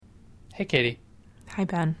Hey, Katie. Hi,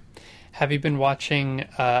 Ben. Have you been watching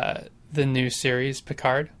the new series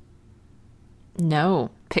Picard?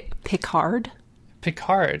 No. Picard?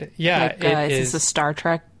 Picard, yeah. Like, is this a Star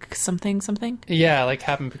Trek something? Yeah, like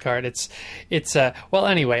Captain Picard. Well,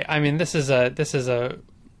 anyway, I mean, this is a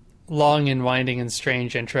long and winding and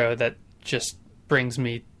strange intro that just brings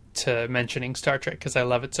me to mentioning Star Trek because I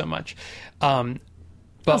love it so much.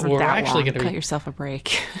 But we're actually going to cut yourself a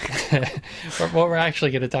break. What we're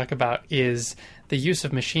actually going to talk about is the use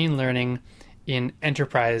of machine learning in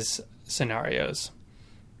enterprise scenarios.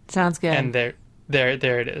 Sounds good. And there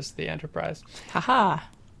it is, the enterprise. Haha.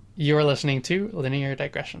 You're listening to Linear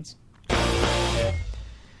Digressions.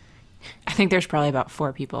 I think there's probably about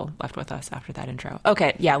 4 people left with us after that intro.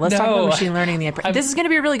 Okay, yeah, let's talk about machine learning in the enterprise. This is going to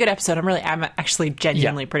be a really good episode. I'm actually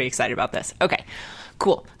genuinely pretty excited about this. Okay,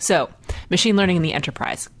 cool. So, machine learning in the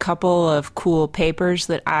enterprise. Couple of cool papers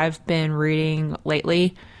that I've been reading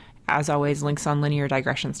lately. As always, links on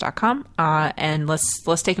lineardigressions.com. And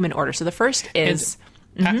let's take them in order. So the first is...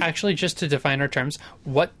 Actually, just to define our terms,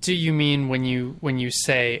 what do you mean when you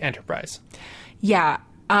say enterprise? Yeah.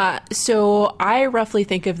 So I roughly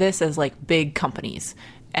think of this as like big companies.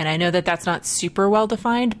 And I know that that's not super well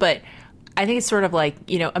defined, but I think it's sort of like,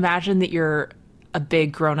 imagine that you're a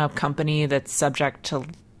big grown-up company that's subject to,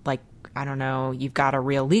 like, I don't know, you've got a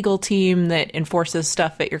real legal team that enforces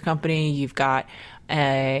stuff at your company. You've got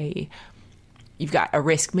a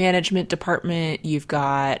risk management department. You've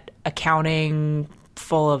got accounting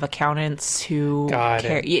full of accountants who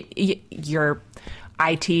care. Your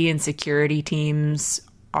IT and security teams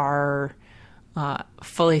are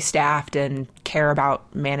fully staffed and care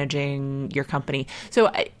about managing your company.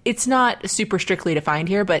 So it's not super strictly defined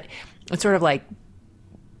here, but it's sort of like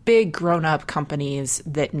big grown-up companies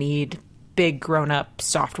that need big grown-up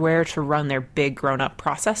software to run their big grown-up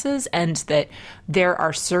processes, and that there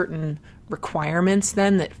are certain requirements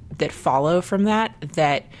then that follow from that,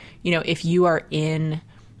 if you are in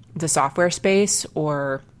the software space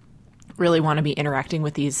or really want to be interacting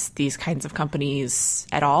with these kinds of companies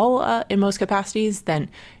at all in most capacities, then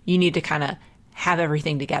you need to kind of have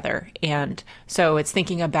everything together. And so it's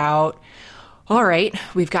thinking about, all right,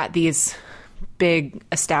 we've got these big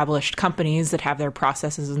established companies that have their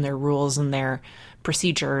processes and their rules and their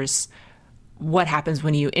procedures. What happens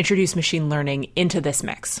when you introduce machine learning into this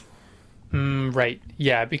mix? Right.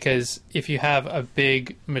 Yeah, because if you have a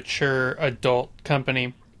big, mature adult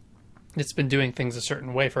company that's been doing things a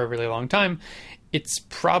certain way for a really long time, it's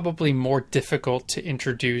probably more difficult to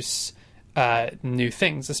introduce new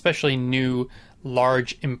things, especially new,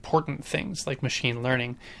 large, important things like machine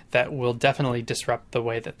learning that will definitely disrupt the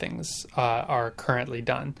way that things are currently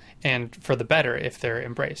done, and for the better if they're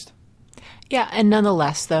embraced. Yeah, and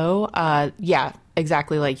nonetheless, though,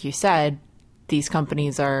 exactly like you said, these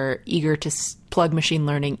companies are eager to plug machine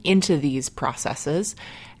learning into these processes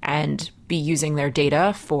and be using their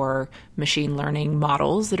data for machine learning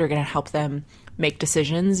models that are going to help them make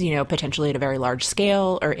decisions, potentially at a very large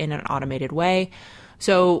scale or in an automated way.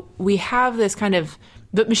 So we have this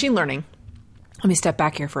but machine learning, let me step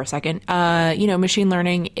back here for a second. Machine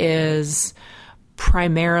learning is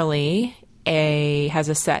primarily has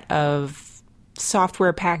a set of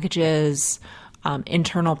software packages,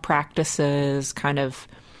 internal practices, kind of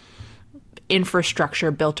infrastructure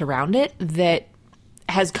built around it that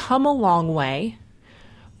has come a long way,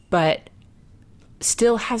 but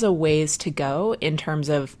still has a ways to go in terms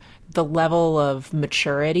of the level of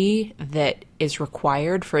maturity that is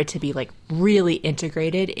required for it to be like really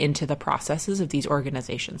integrated into the processes of these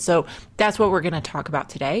organizations. So that's what we're going to talk about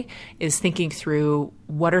today, is thinking through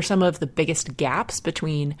what are some of the biggest gaps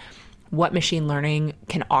between what machine learning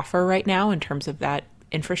can offer right now in terms of that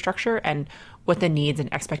infrastructure and what the needs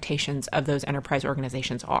and expectations of those enterprise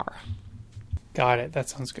organizations are. Got it. That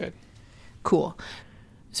sounds good. Cool.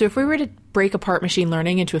 So if we were to break apart machine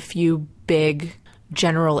learning into a few big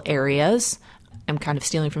general areas, I'm kind of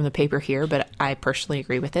stealing from the paper here, but I personally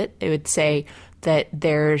agree with it. It would say that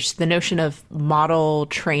there's the notion of model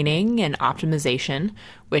training and optimization,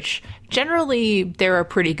 which generally there are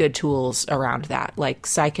pretty good tools around that, like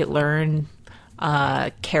scikit-learn,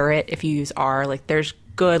 Caret, if you use R, like there's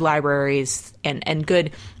good libraries and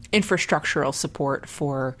good infrastructural support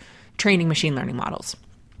for training machine learning models.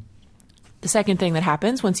 The second thing that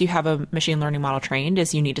happens once you have a machine learning model trained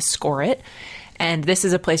is you need to score it. And this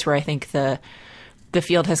is a place where I think the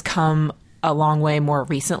field has come a long way more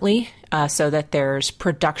recently, so that there's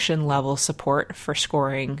production level support for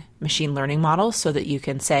scoring machine learning models so that you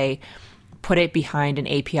can say, put it behind an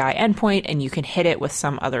API endpoint and you can hit it with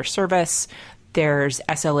some other service. There's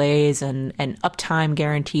SLAs and uptime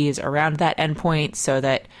guarantees around that endpoint so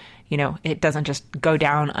that, it doesn't just go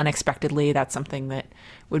down unexpectedly. That's something that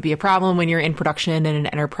would be a problem when you're in production in an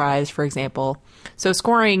enterprise, for example. So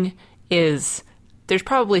scoring there's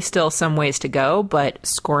probably still some ways to go, but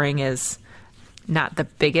scoring is not the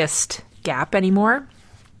biggest gap anymore.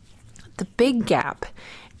 The big gap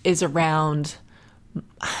is around,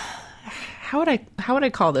 how would I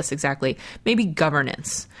call this exactly? Maybe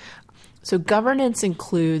governance. So governance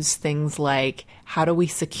includes things like, how do we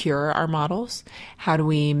secure our models? How do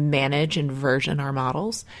we manage and version our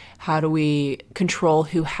models? How do we control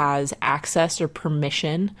who has access or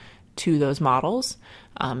permission to those models,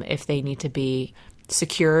 if they need to be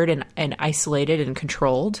secured and isolated and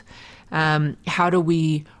controlled? How do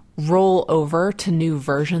we roll over to new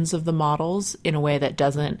versions of the models in a way that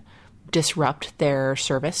doesn't disrupt their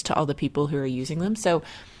service to all the people who are using them? So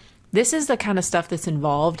this is the kind of stuff that's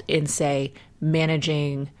involved in, say,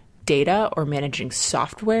 managing data or managing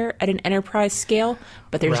software at an enterprise scale,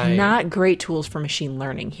 but there's not great tools for machine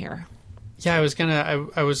learning here. Yeah, I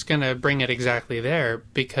was gonna bring it exactly there,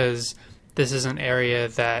 because this is an area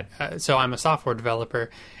that, so I'm a software developer.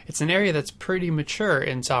 It's an area that's pretty mature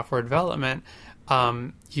in software development.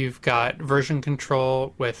 You've got version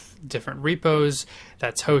control with different repos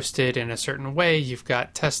that's hosted in a certain way. You've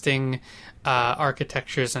got testing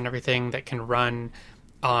architectures and everything that can run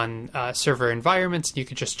on server environments. You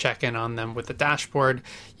could just check in on them with the dashboard.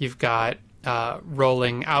 You've got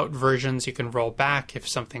rolling out versions. You can roll back if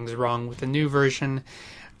something's wrong with the new version.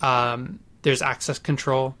 There's access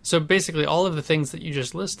control. So basically all of the things that you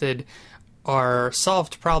just listed are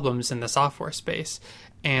solved problems in the software space.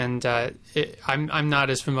 And I'm not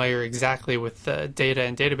as familiar exactly with the data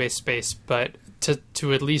and database space, but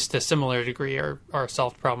to at least a similar degree are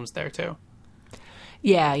solved problems there too.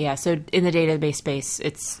 Yeah. So in the database space,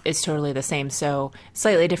 it's totally the same. So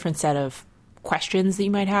slightly different set of questions that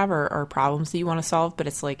you might have or problems that you want to solve, but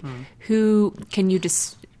it's like, who can you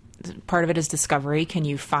part of it is discovery. Can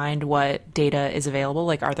you find what data is available?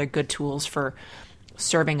 Like, are there good tools for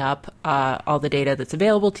serving up all the data that's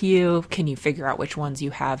available to you? Can you figure out which ones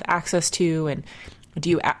you have access to, and do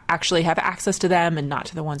you actually have access to them and not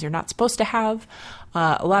to the ones you're not supposed to have?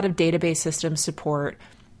 A lot of database systems support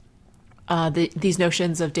these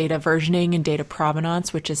notions of data versioning and data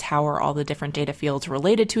provenance, which is how are all the different data fields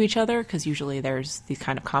related to each other, because usually there's these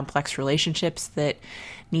kind of complex relationships that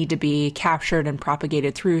need to be captured and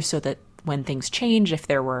propagated through so that when things change, if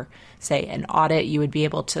there were, say, an audit, you would be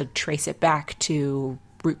able to trace it back to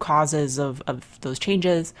root causes of those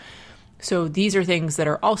changes. So these are things that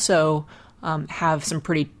are also have some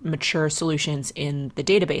pretty mature solutions in the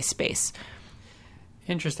database space.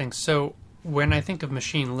 Interesting. So when I think of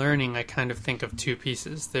machine learning, I kind of think of two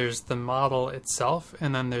pieces. There's the model itself,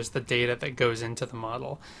 and then there's the data that goes into the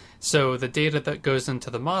model. So the data that goes into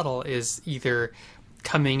the model is either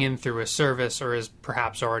coming in through a service or is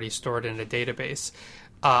perhaps already stored in a database.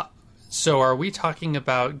 So are we talking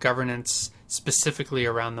about governance specifically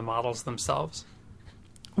around the models themselves?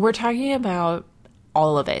 We're talking about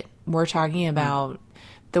all of it. We're talking about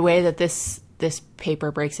the way that this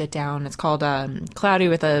paper breaks it down. It's called Cloudy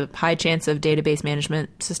with a High Chance of Database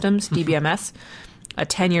Management Systems, DBMS, a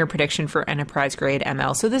 10-year prediction for enterprise-grade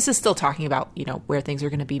ML. So this is still talking about, where things are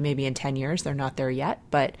going to be maybe in 10 years. They're not there yet,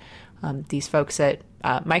 but these folks at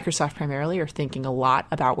Microsoft primarily are thinking a lot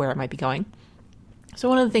about where it might be going. So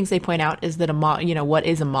one of the things they point out is that what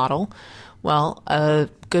is a model? Well, a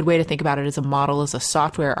good way to think about it is a model is a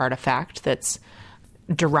software artifact that's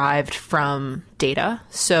derived from data.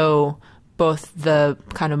 So both the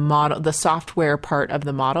kind of model, the software part of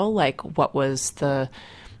the model, like what was the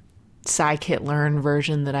scikit-learn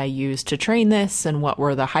version that I used to train this, and what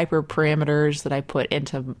were the hyperparameters that I put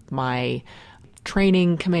into my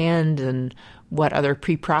training command, and what other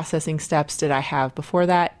pre-processing steps did I have before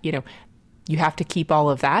that? You have to keep all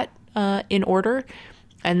of that in order.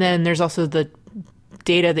 And then there's also the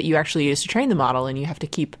data that you actually use to train the model, and you have to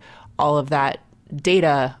keep all of that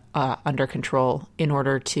data under control in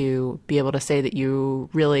order to be able to say that you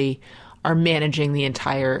really are managing the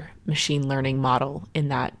entire machine learning model in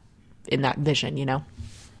that vision,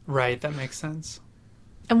 Right, that makes sense.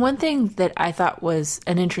 And one thing that I thought was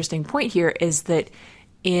an interesting point here is that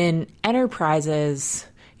in enterprises,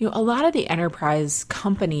 a lot of the enterprise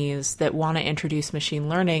companies that want to introduce machine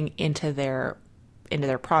learning into their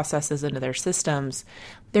processes, into their systems,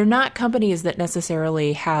 they're not companies that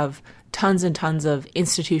necessarily have tons and tons of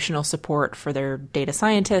institutional support for their data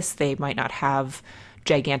scientists. They might not have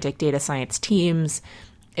gigantic data science teams.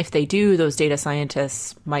 If they do, those data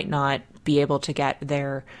scientists might not be able to get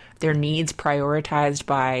their needs prioritized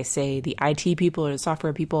by, say, the IT people or the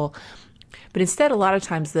software people. But instead, a lot of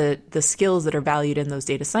times the skills that are valued in those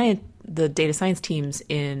the data science teams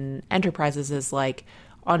in enterprises is like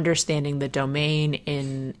understanding the domain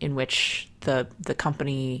in which the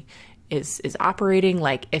company is operating.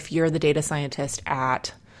 Like if you're the data scientist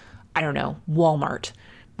at, I don't know, Walmart,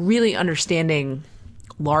 really understanding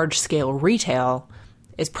large scale retail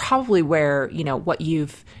is probably where, what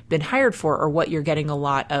you've been hired for, or what you're getting a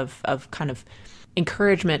lot of kind of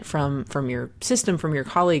encouragement from your system, from your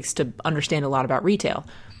colleagues to understand a lot about retail.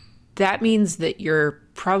 That means that you're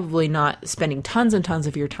probably not spending tons and tons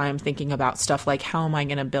of your time thinking about stuff like, how am I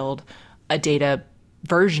going to build a data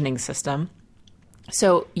versioning system?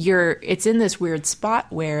 So it's in this weird spot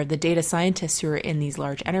where the data scientists who are in these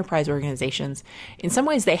large enterprise organizations, in some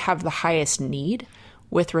ways they have the highest need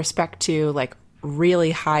with respect to like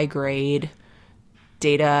really high grade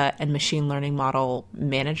data and machine learning model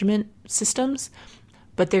management systems,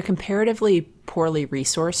 but they're comparatively poorly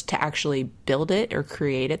resourced to actually build it or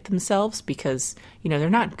create it themselves because, they're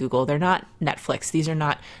not Google, they're not Netflix. These are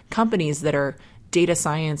not companies that are data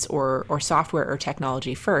science or software or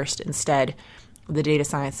technology first. Instead, the data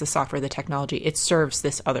science, the software, the technology, it serves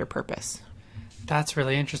this other purpose. That's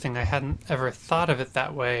really interesting. I hadn't ever thought of it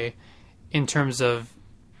that way in terms of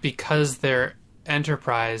because they're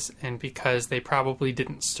enterprise and because they probably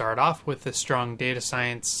didn't start off with a strong data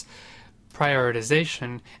science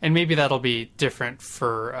prioritization, and maybe that'll be different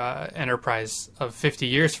for enterprise of 50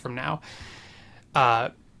 years from now.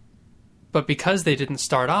 But because they didn't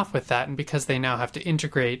start off with that, and because they now have to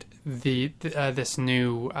integrate this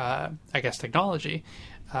new, technology,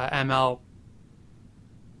 ML,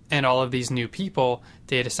 and all of these new people,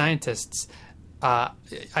 data scientists, I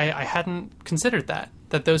hadn't considered that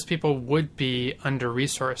those people would be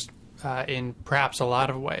under-resourced in perhaps a lot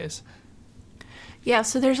of ways. Yeah,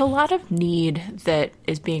 so there's a lot of need that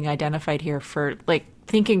is being identified here for like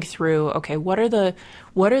thinking through, okay, what are the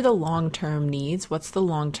long-term needs? What's the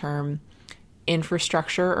long-term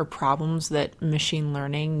infrastructure or problems that machine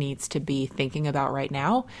learning needs to be thinking about right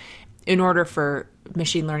now in order for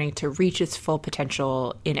machine learning to reach its full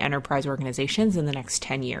potential in enterprise organizations in the next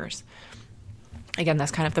 10 years? Again,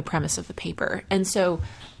 that's kind of the premise of the paper. And so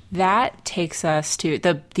that takes us to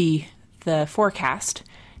the forecast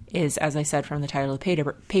is, as I said from the title of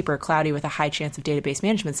the paper, cloudy with a high chance of database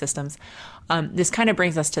management systems. This kind of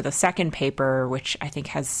brings us to the second paper, which I think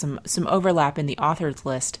has some overlap in the authors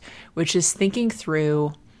list, which is thinking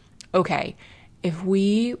through, okay, if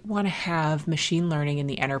we want to have machine learning in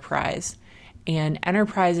the enterprise, and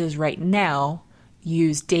enterprises right now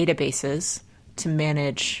use databases to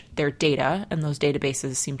manage their data, and those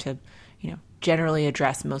databases seem to, generally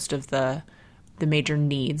address most of the major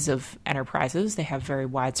needs of enterprises. They have very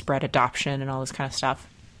widespread adoption and all this kind of stuff.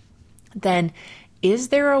 Then is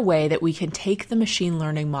there a way that we can take the machine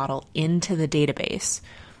learning model into the database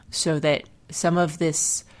so that some of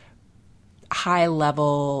this high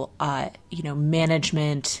level,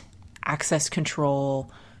 management, access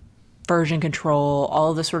control, version control,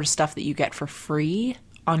 all of the sort of stuff that you get for free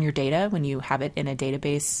on your data when you have it in a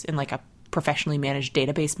database, in like a professionally managed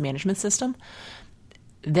database management system,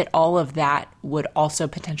 that all of that would also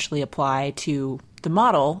potentially apply to the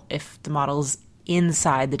model if the model's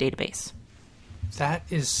inside the database? That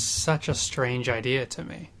is such a strange idea to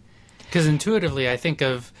me. Because intuitively, I think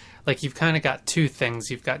of, like, you've kind of got two things.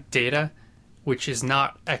 You've got data, which is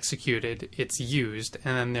not executed, it's used.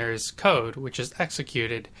 And then there's code, which is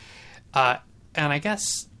executed. And I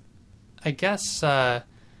guess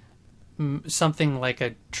something like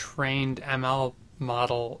a trained ML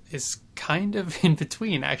model is kind of in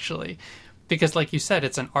between, actually, because like you said,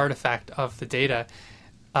 it's an artifact of the data.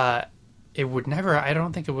 I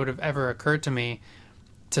don't think it would have ever occurred to me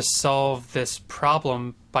to solve this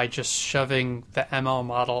problem by just shoving the ML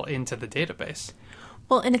model into the database.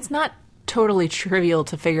 Well, and it's not totally trivial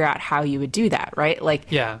to figure out how you would do that, right?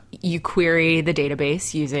 Like, yeah, you query the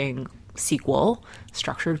database using SQL,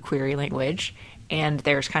 structured query language, and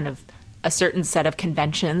there's kind of a certain set of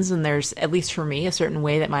conventions, and there's, at least for me, a certain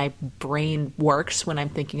way that my brain works when I'm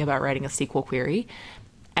thinking about writing a SQL query.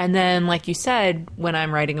 And then, like you said, when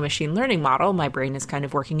I'm writing a machine learning model, my brain is kind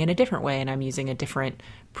of working in a different way, and I'm using a different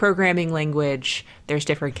programming language. There's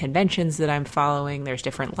different conventions that I'm following. There's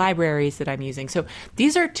different libraries that I'm using. So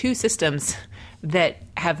these are two systems that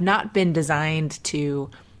have not been designed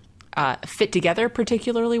to fit together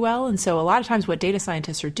particularly well. And so a lot of times what data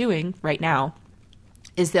scientists are doing right now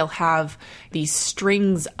is they'll have these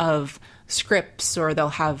strings of scripts, or they'll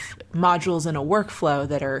have modules in a workflow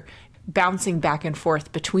that are bouncing back and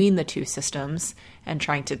forth between the two systems and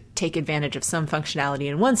trying to take advantage of some functionality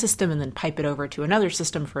in one system and then pipe it over to another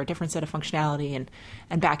system for a different set of functionality,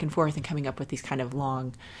 and back and forth, and coming up with these kind of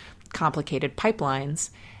long, complicated pipelines.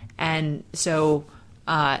 And so,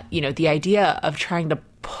 the idea of trying to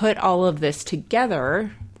put all of this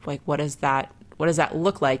together, like what does that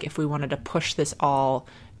look like if we wanted to push this all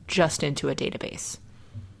just into a database?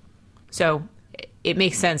 So it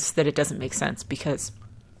makes sense that it doesn't make sense because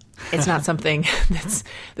it's not something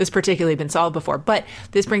that's particularly been solved before. But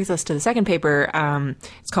this brings us to the second paper.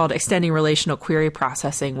 It's called Extending Relational Query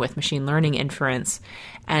Processing with Machine Learning Inference.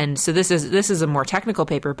 And so this is a more technical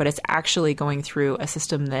paper, but it's actually going through a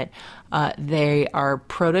system that they are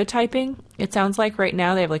prototyping. It sounds like right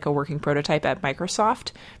now they have like a working prototype at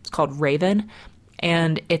Microsoft. It's called Raven.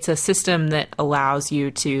 And it's a system that allows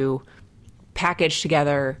you to package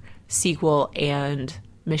together SQL and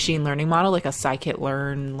machine learning model, like a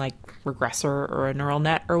scikit-learn, like regressor or a neural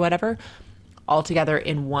net or whatever, all together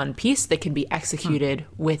in one piece that can be executed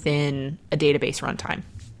within a database runtime.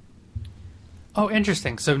 Oh,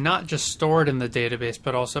 interesting. So not just stored in the database,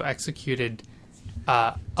 but also executed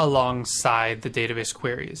alongside the database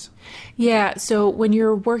queries. Yeah. So when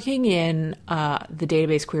you're working in the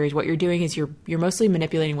database queries, what you're doing is you're mostly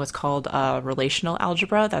manipulating what's called relational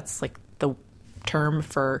algebra. That's like the term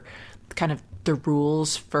for kind of the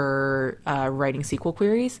rules for writing SQL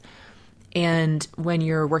queries. And when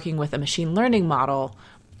you're working with a machine learning model,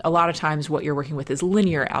 a lot of times what you're working with is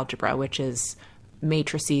linear algebra, which is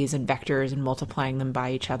matrices and vectors and multiplying them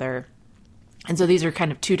by each other. And so these are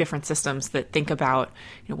kind of two different systems that think about,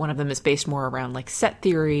 one of them is based more around like set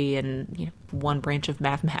theory and one branch of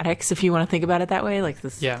mathematics, if you want to think about it that way, like the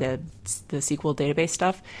SQL database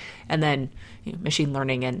stuff. And then machine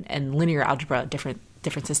learning and linear algebra, different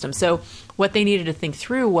systems. So what they needed to think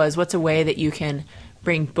through was what's a way that you can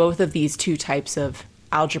bring both of these two types of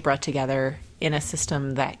algebra together in a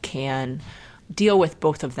system that can deal with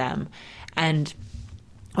both of them. And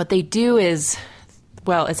what they do is,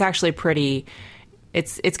 well, it's actually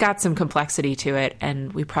it's got some complexity to it,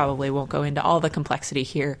 and we probably won't go into all the complexity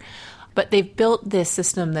here. But they've built this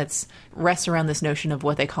system that's rests around this notion of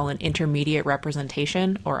what they call an intermediate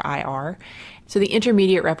representation, or IR. So the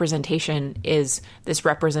intermediate representation is this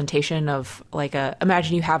representation of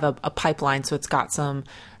imagine you have a pipeline. So it's got some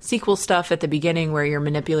SQL stuff at the beginning where you're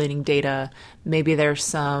manipulating data. Maybe there's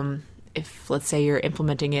some, if let's say you're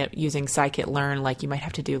implementing it using scikit-learn, like you might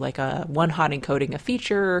have to do like a one-hot encoding a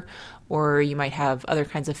feature, or you might have other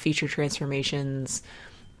kinds of feature transformations.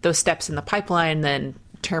 Those steps in the pipeline then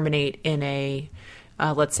terminate in a,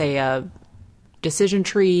 let's say, a decision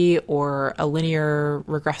tree or a linear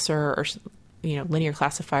regressor or linear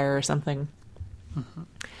classifier or something. Mm-hmm.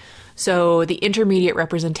 So the intermediate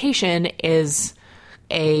representation is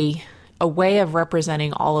a way of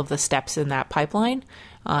representing all of the steps in that pipeline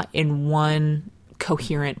in one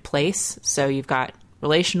coherent place. So you've got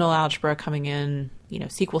relational algebra coming in,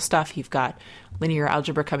 SQL stuff. You've got linear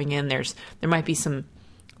algebra coming in. There might be some,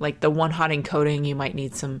 like the one-hot encoding, you might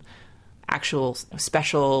need some actual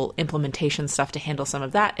special implementation stuff to handle some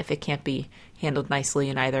of that if it can't be handled nicely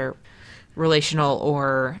in either relational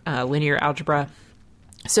or linear algebra.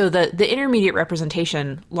 So the intermediate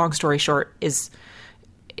representation, long story short, is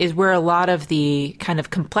where a lot of the kind of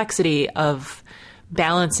complexity of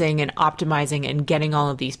balancing and optimizing and getting all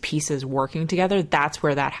of these pieces working together, that's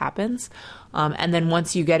where that happens. And then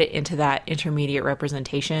once you get it into that intermediate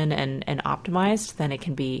representation and optimized, then it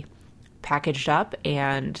can be packaged up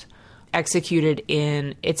and executed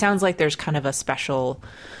in, it sounds like there's kind of a special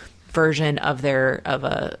version of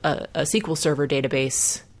a SQL Server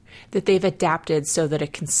database that they've adapted so that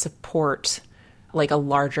it can support like a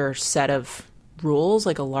larger set of rules,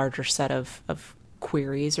 like a larger set of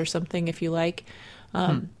queries or something, if you like.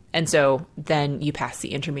 And so then you pass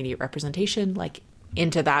the intermediate representation like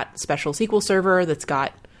into that special SQL Server that's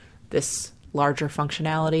got this larger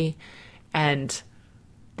functionality. And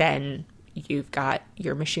then you've got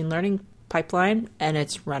your machine learning pipeline and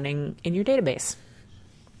it's running in your database.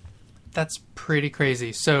 That's pretty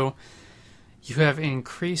crazy. So you have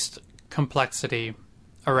increased complexity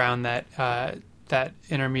around that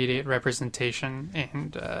intermediate representation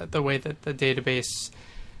and the way that the database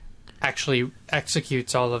actually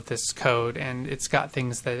executes all of this code, and it's got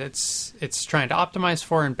things that it's trying to optimize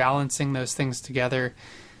for and balancing those things together.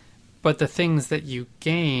 But the things that you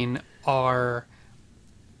gain are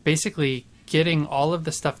basically getting all of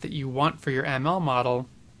the stuff that you want for your ML model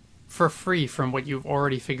for free from what you've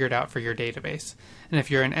already figured out for your database. And if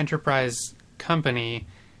you're an enterprise company,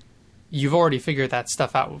 you've already figured that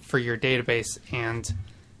stuff out for your database, and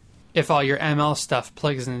if all your ML stuff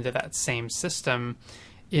plugs into that same system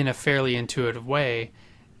in a fairly intuitive way,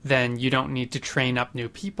 then you don't need to train up new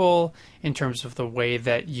people in terms of the way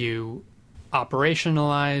that you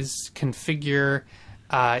operationalize, configure.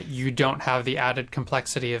 You don't have the added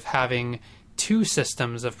complexity of having two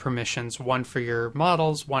systems of permissions, one for your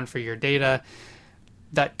models, one for your data.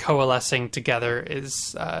 That coalescing together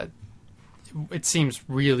is, it seems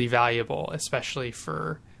really valuable, especially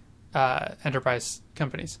for enterprise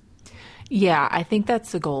companies. Yeah, I think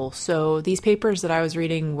that's the goal. So these papers that I was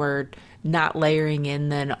reading were not layering in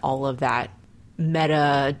then all of that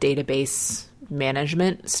meta database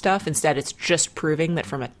management stuff. Instead, it's just proving that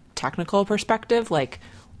from a technical perspective, like,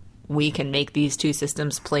 we can make these two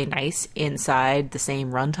systems play nice inside the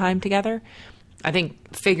same runtime together. I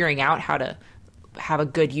think figuring out how to have a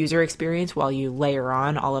good user experience while you layer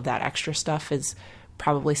on all of that extra stuff is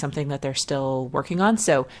probably something that they're still working on.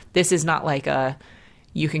 So this is not like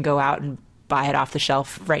you can go out and buy it off the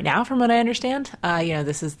shelf right now, from what I understand.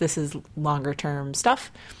 This is longer term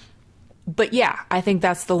stuff. But yeah, I think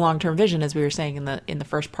that's the long term vision, as we were saying in the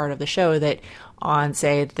first part of the show, that on,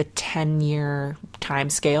 say, the 10-year time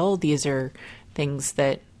scale, these are things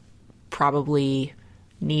that probably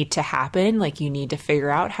need to happen. Like, you need to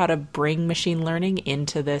figure out how to bring machine learning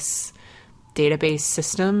into this database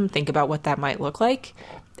system, think about what that might look like.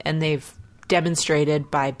 And they've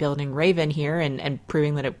demonstrated by building Raven here and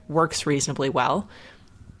proving that it works reasonably well,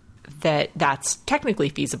 that that's technically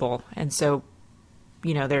feasible. And so,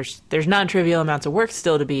 there's non-trivial amounts of work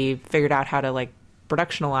still to be figured out how to, like,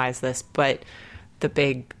 productionalize this, but the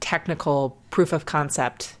big technical proof of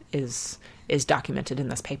concept is documented in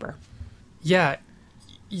this paper. Yeah.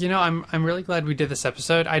 I'm really glad we did this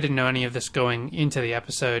episode. I didn't know any of this going into the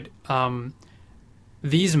episode.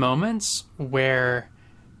 These moments where,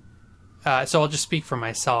 so I'll just speak for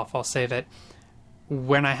myself. I'll say that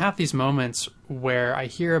when I have these moments where I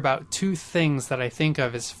hear about two things that I think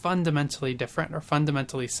of as fundamentally different or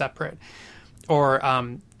fundamentally separate, or,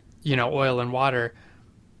 oil and water,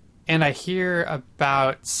 and I hear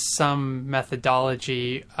about some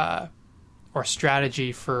methodology or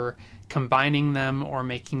strategy for combining them or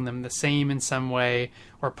making them the same in some way,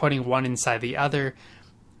 or putting one inside the other,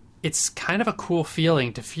 it's kind of a cool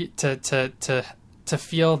feeling to feel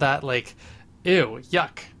that, like, ew,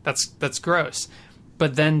 yuck, that's gross.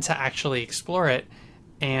 But then to actually explore it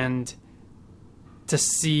and to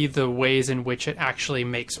see the ways in which it actually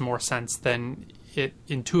makes more sense than it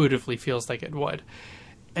intuitively feels like it would.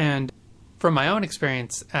 And from my own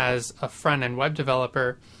experience as a front-end web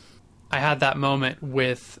developer, I had that moment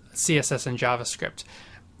with CSS and JavaScript.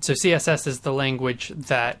 So CSS is the language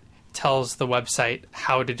that tells the website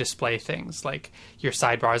how to display things, like your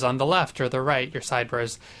sidebar is on the left or the right, your sidebar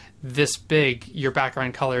is this big, your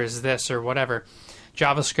background color is this, or whatever.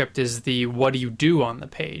 JavaScript is the what do you do on the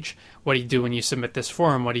page? What do you do when you submit this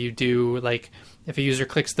form? What do you do, like, if a user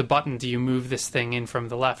clicks the button, do you move this thing in from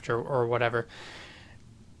the left or whatever?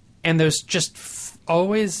 And there's just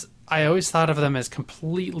I always thought of them as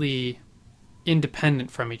completely independent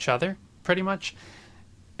from each other, pretty much.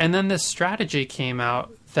 And then this strategy came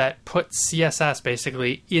out that put CSS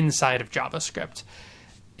basically inside of JavaScript.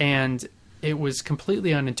 And it was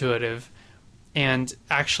completely unintuitive. And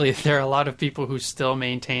actually, there are a lot of people who still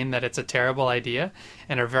maintain that it's a terrible idea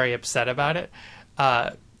and are very upset about it.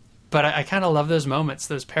 But I kind of love those moments,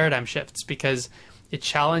 those paradigm shifts, because it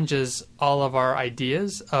challenges all of our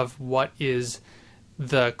ideas of what is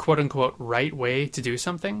the quote-unquote right way to do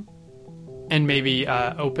something, and maybe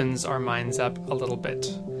opens our minds up a little bit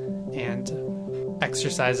and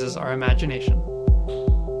exercises our imagination.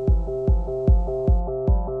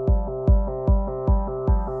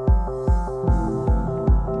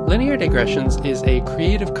 Linear Digressions is a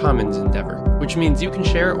Creative Commons endeavor, which means you can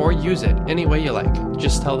share or use it any way you like.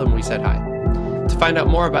 Just tell them we said hi. To find out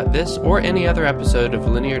more about this or any other episode of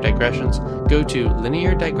Linear Digressions, go to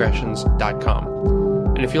lineardigressions.com.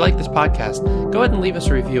 And if you like this podcast, go ahead and leave us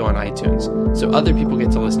a review on iTunes so other people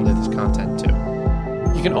get to listen to this content too.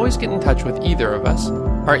 You can always get in touch with either of us.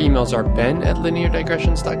 Our emails are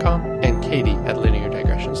ben@lineardigressions.com and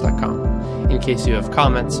katie@lineardigressions.com in case you have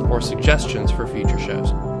comments or suggestions for future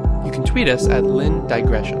shows. You can tweet us at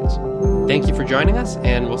lindigressions. Thank you for joining us,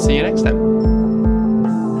 and we'll see you next time.